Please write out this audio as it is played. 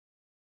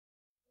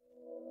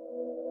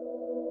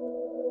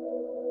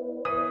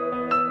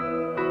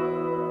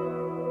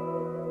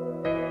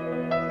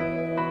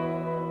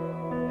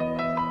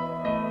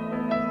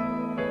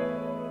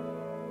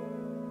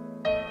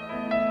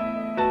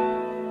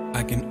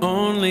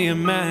only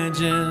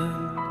imagine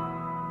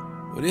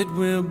what it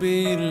will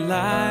be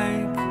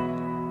like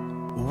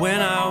when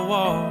I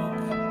walk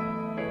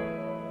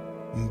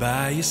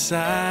by your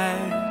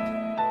side.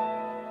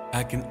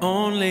 I can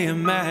only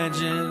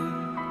imagine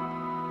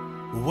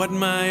what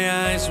my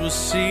eyes will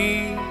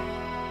see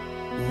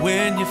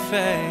when your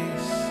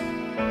face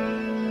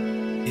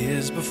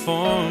is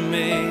before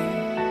me.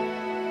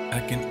 I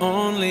can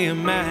only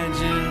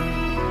imagine.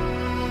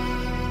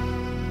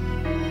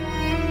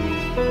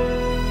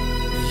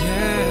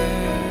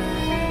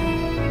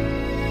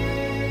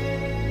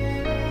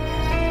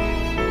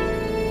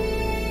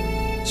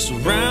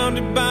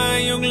 Surrounded by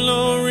your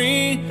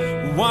glory,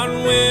 what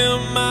will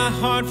my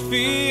heart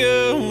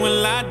feel?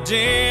 Will I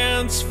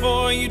dance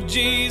for you,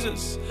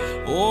 Jesus,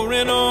 or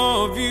in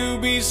awe of you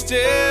be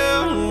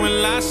still?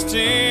 Will I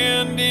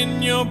stand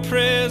in your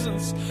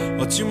presence,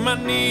 or to my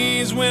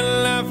knees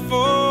will I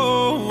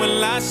fall?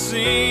 Will I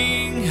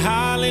sing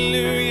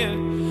hallelujah?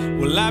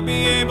 Will I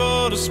be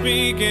able to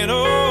speak at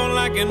all?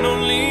 I can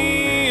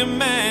only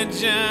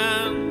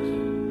imagine.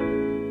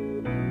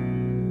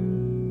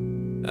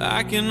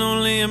 I can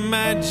only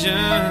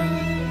imagine.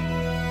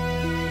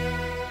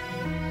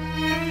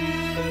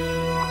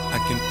 I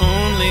can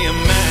only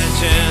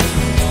imagine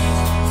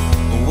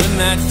when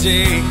that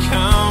day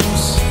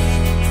comes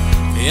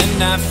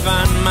and I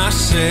find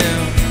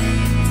myself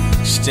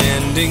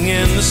standing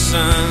in the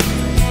sun.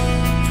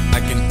 I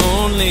can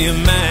only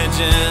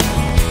imagine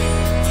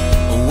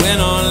when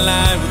all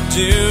I would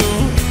do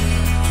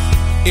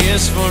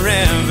is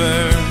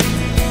forever,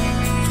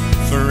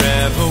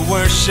 forever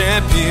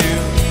worship you.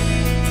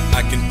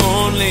 I can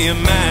only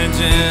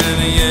imagine,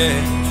 yeah.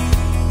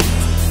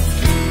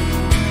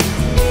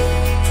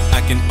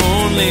 I can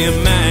only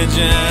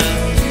imagine.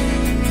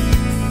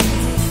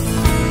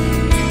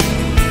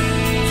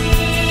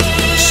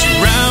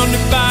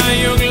 Surrounded by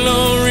your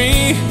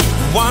glory,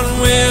 what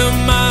will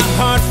my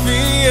heart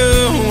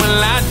feel?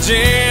 Will I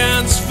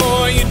dance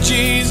for you,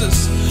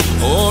 Jesus,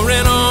 or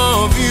in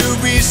awe of you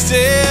be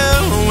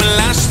still? Will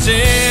I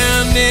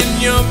stand in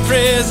your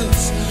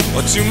presence,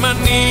 or to my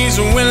knees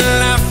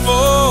will I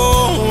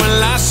fall?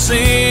 Will I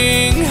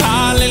sing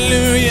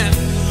hallelujah?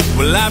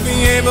 Will I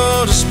be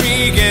able to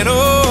speak at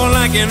all?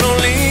 I can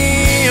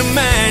only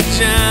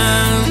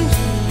imagine.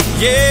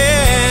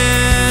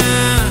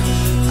 Yeah,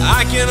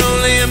 I can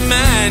only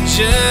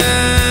imagine.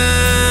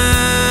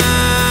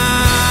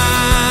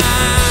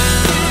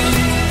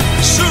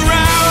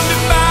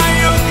 Surrounded by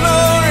your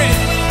glory,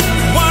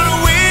 what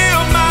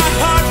will my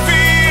heart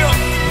feel?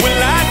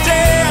 Will I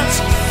dance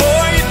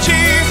for you,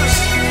 Jesus,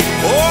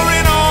 or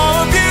in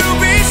awe of you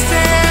be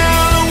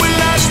still? Will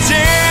I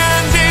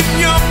stand in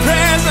your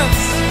presence,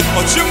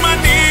 or to my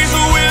knees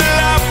will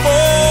I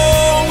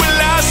fall?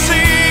 Will I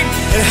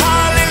sing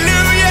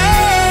hallelujah?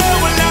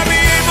 Will I be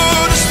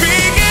able to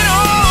speak at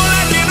all? I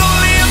can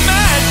only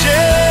imagine.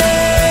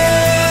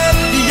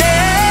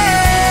 Yeah,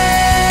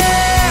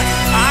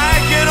 I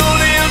can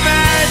only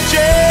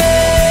imagine.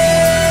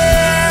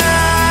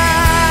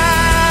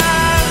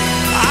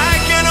 I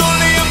can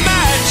only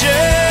imagine.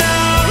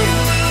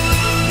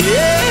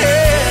 Yeah,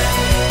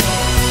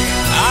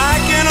 I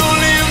can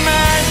only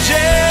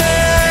imagine.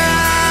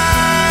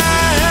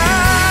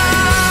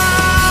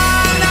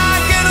 I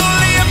can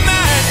only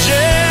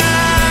imagine.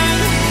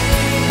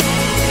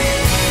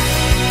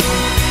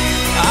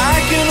 I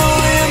can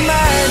only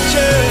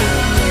imagine.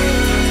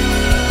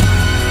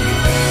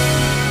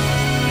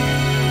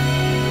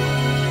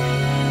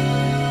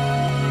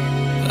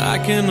 I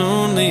can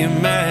only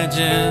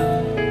imagine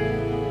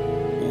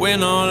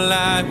when all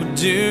I would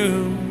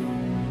do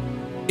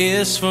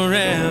is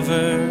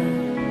forever,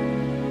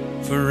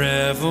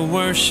 forever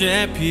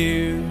worship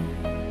you.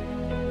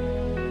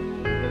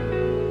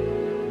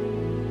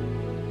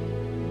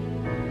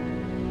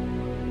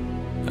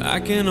 I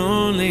can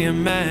only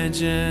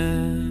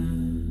imagine.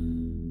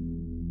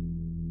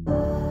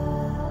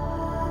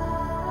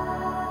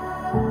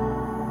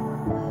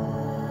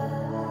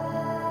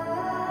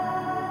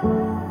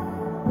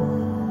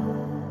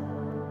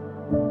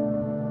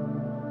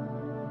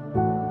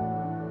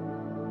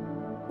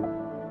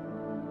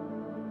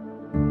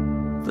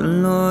 The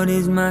Lord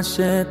is my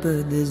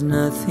shepherd, there's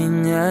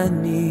nothing I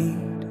need.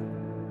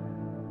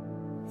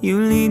 You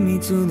lead me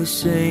to the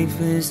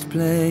safest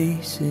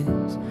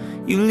places.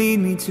 You lead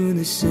me to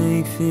the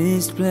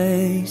safest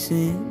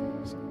places.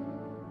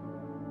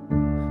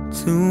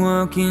 To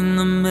walk in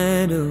the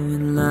meadow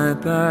and lie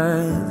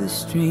by the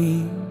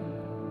stream.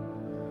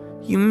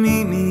 You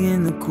meet me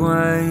in the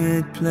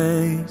quiet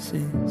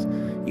places.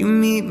 You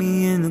meet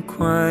me in the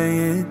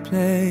quiet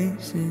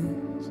places.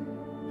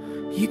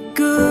 Your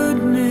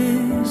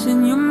goodness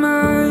and your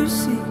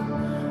mercy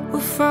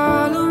will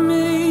follow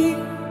me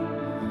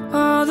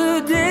all the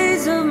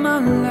days of my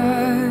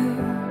life,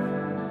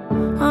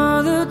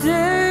 all the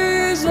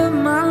days of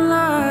my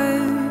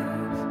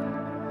life.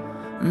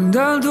 And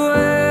I'll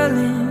dwell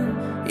in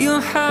your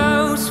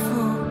house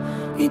for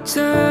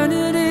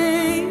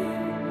eternity.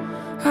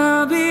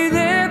 I'll be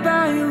there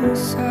by your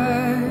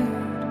side.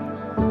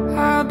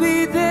 I'll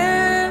be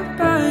there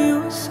by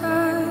your side.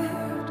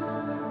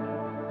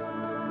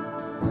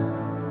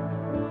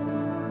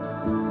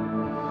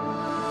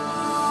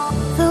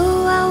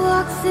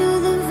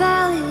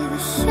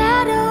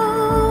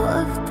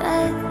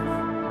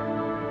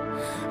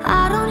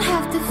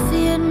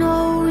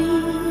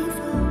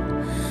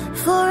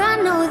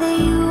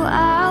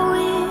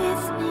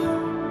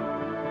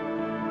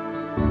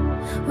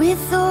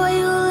 with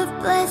oil of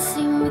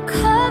blessing to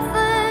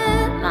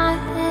cover my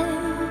head.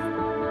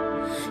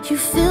 You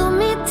fill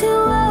me to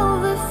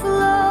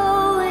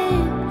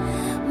overflowing,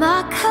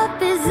 my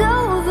cup is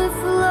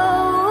overflowing.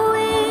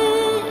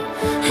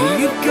 And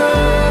your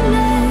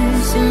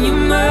goodness and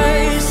your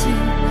mercy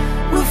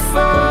will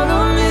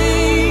follow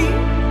me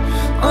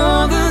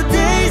all the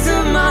days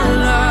of my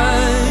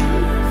life,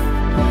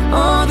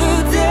 all the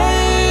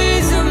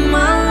days of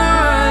my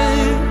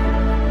life.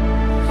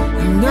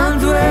 And I'll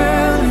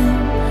dwell in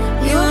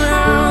your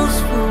house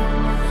for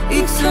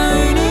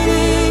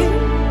eternity.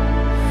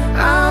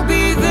 I'll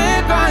be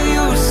there by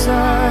your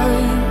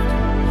side,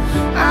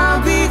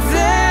 I'll be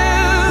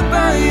there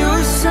by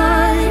your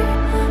side,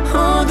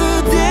 all the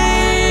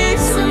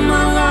days of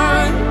my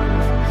life,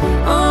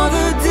 all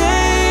the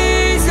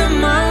days of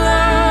my life.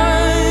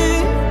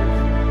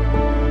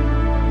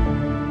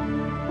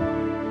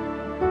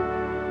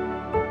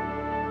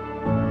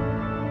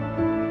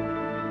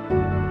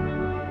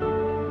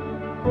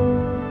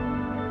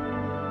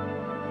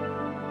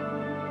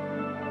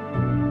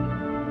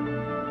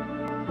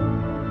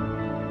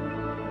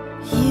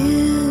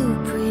 You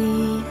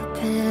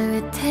prepare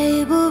a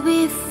table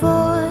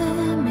before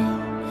me,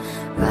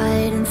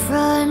 right in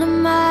front of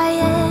my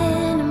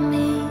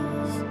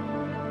enemies.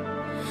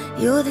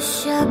 You're the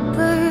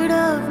shepherd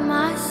of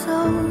my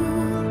soul.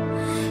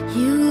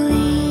 You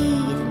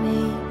lead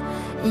me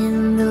in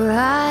the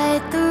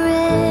right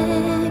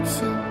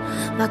direction,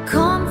 my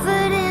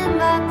comfort and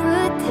my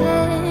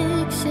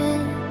protection.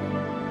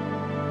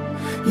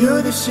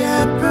 You're the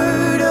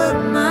shepherd of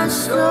my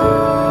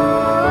soul.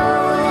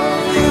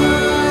 You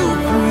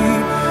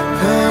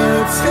prepare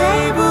a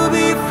table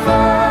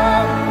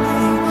before me,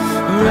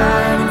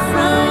 right in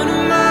front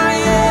of my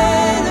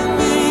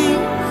enemies.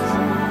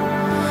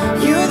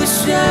 You're the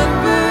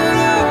shepherd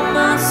of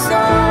my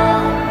soul.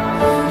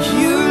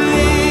 You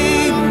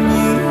lead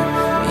me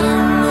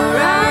in the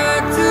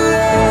right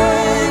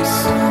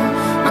direction,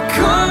 my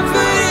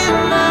comfort and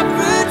my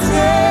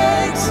protection.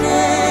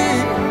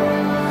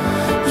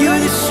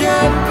 You're the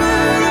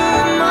shepherd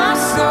of my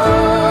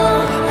soul.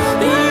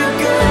 Your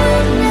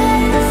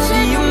goodness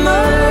and your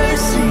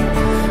mercy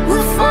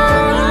will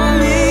follow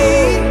me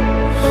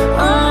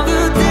all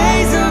the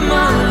days of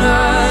my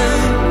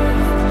life,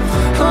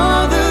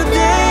 all the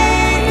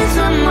days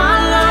of my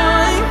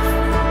life.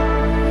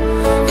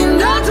 And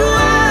I'll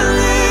dwell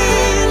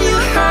in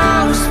your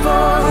house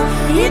for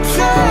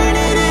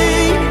eternity.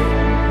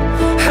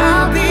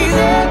 I'll be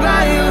there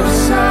by your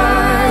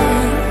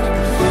side,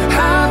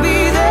 I'll be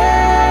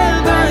there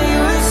by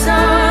your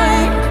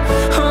side,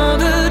 all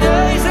the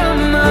days of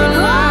my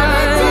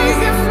life,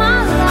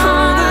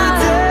 all the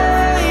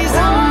days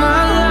of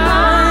my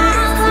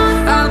life.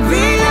 I'll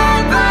be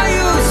there by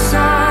your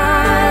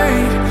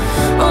side,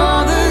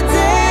 all the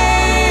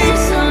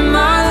days of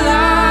my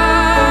life.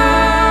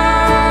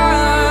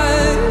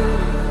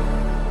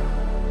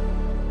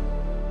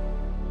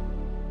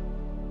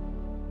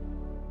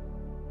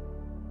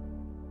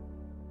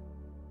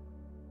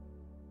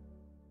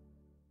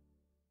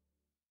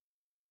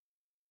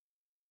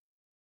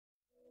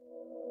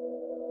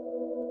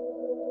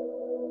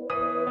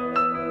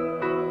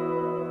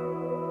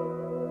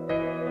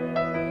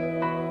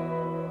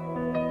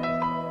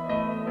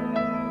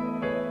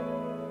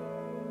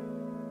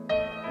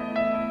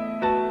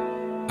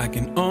 I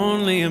can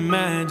only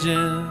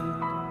imagine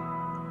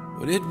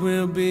what it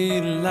will be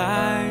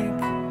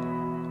like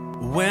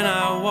when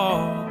I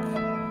walk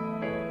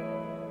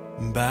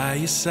by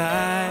your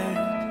side.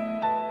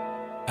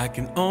 I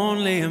can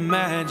only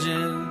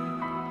imagine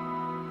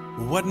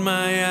what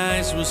my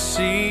eyes will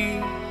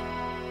see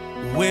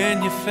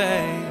when your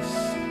face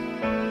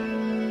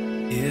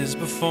is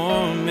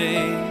before me.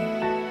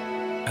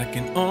 I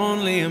can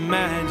only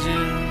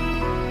imagine.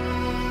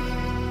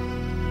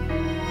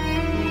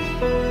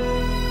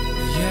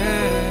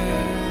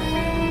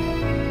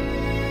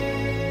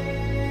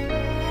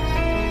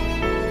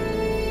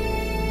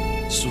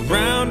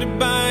 Surrounded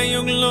by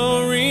your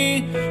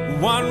glory,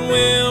 what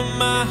will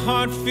my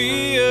heart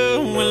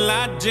feel? Will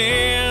I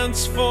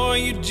dance for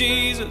you,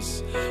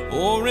 Jesus?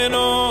 Or in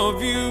awe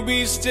of you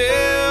be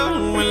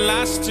still? Will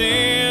I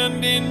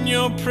stand in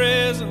your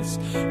presence?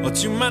 Or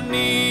to my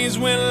knees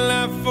will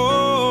I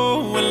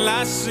fall? Will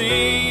I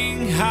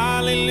sing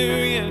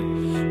hallelujah?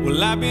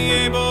 Will I be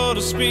able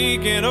to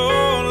speak at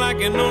all? I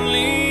can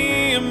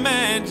only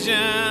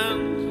imagine.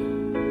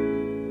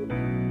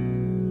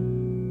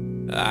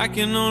 I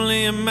can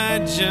only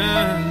imagine.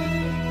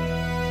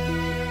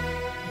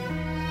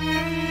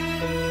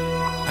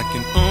 I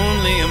can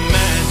only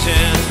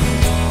imagine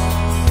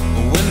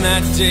when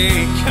that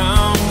day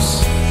comes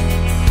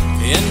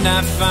and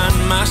I find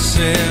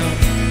myself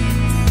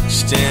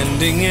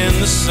standing in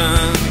the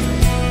sun.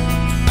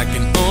 I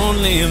can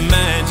only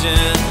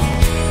imagine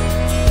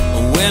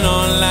when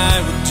all I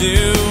would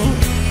do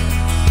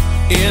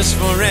is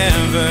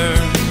forever,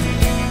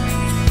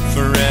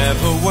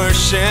 forever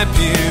worship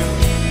you.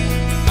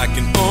 I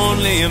can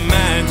only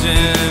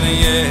imagine,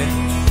 yeah.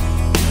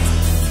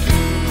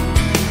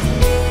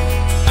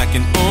 I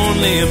can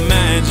only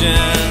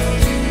imagine.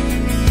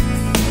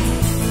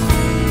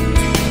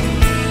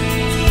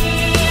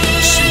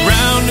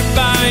 Surrounded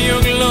by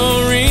your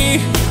glory,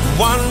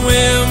 what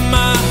will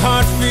my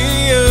heart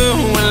feel?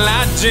 Will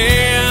I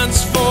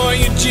dance for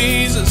you,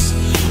 Jesus,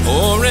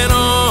 or in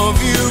awe of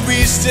you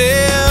be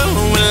still?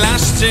 Will I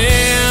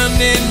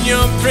stand in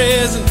your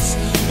presence,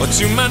 or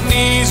to my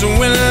knees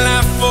will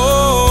I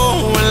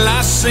fall? Will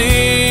I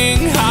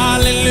sing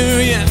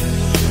hallelujah?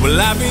 Will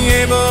I be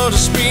able to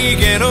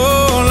speak at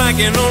all? I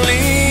can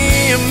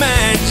only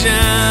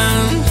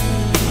imagine.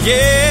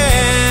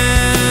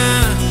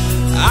 Yeah,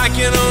 I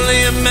can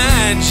only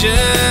imagine.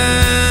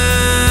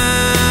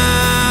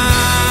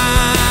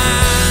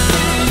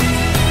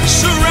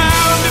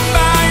 Surrounded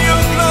by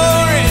your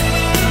glory,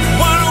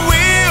 what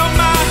will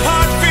my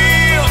heart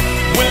feel?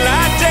 Will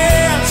I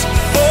dance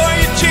for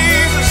you,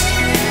 Jesus,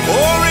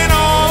 or in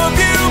awe of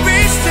you be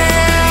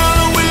still?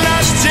 Will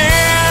I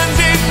stand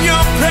in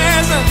your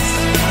presence,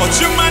 or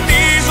to my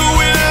knees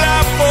will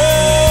I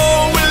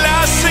fall? Will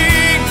I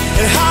sing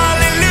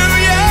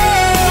hallelujah?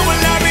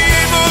 Will I be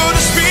able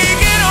to speak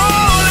at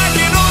all? I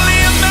can only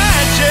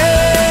imagine.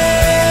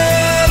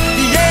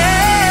 Yeah,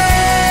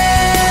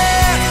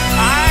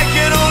 I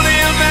can only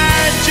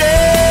imagine.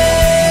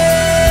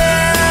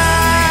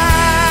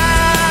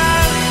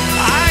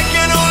 I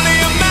can only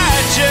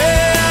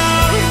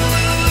imagine.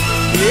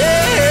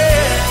 Yeah,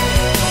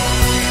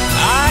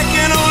 I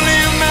can only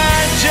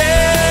imagine.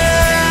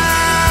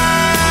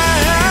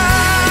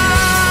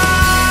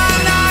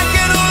 I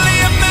can only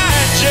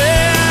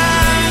imagine.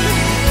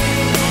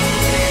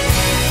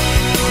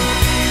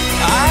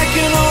 I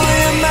can only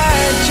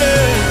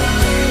imagine.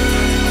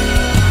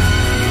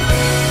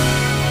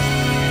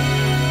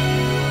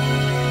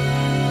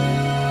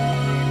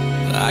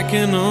 I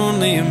can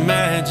only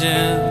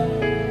imagine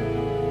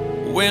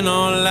when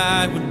all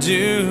I would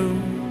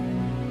do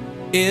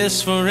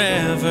is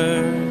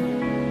forever,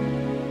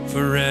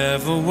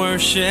 forever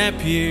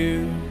worship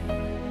you.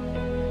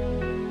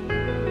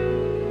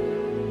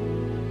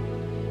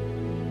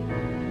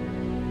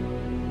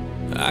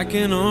 I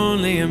can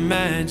only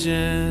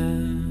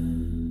imagine.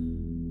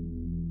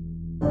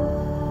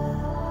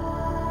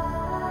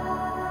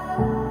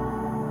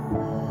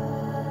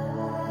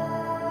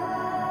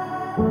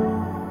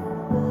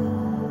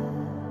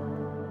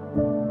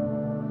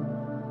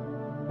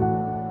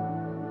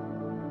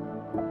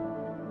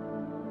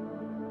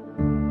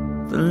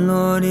 The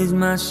Lord is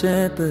my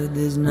shepherd,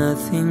 there's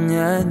nothing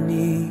I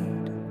need.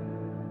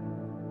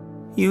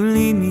 You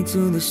lead me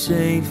to the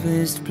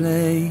safest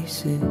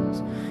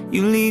places.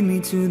 You lead me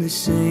to the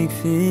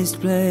safest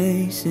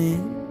places.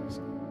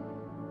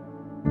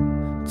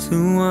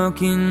 To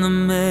walk in the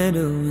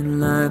meadow and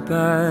lie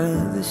by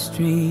the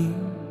stream.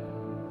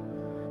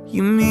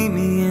 You meet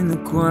me in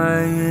the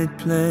quiet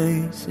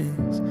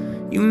places.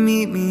 You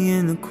meet me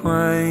in the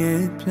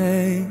quiet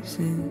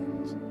places.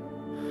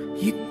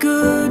 Your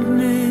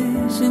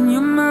goodness and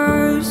your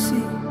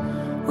mercy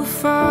will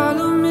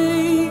follow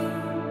me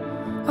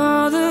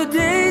all the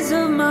days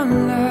of my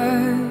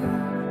life,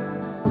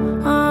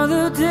 all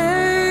the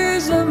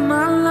days of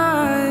my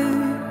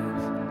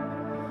life.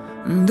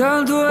 And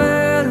I'll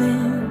dwell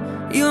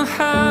in your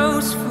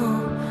house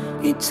for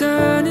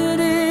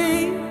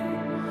eternity.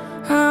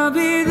 I'll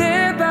be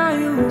there by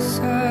your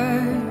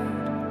side.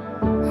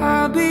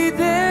 I'll be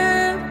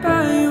there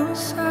by your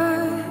side.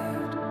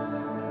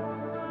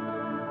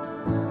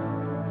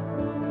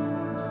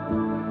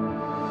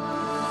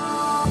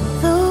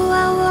 Though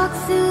I walk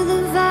through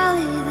the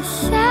valley, the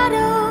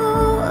shadow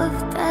of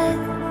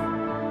death,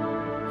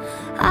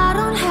 I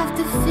don't have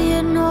to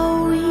fear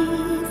no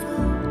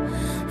evil,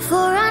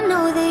 for I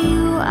know that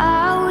you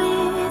are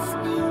with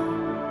me.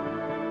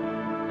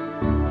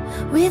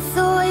 With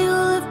oil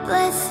of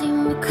blessing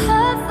you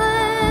cover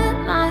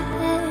my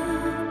head.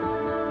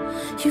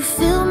 You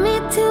fill me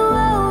to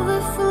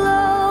overflow.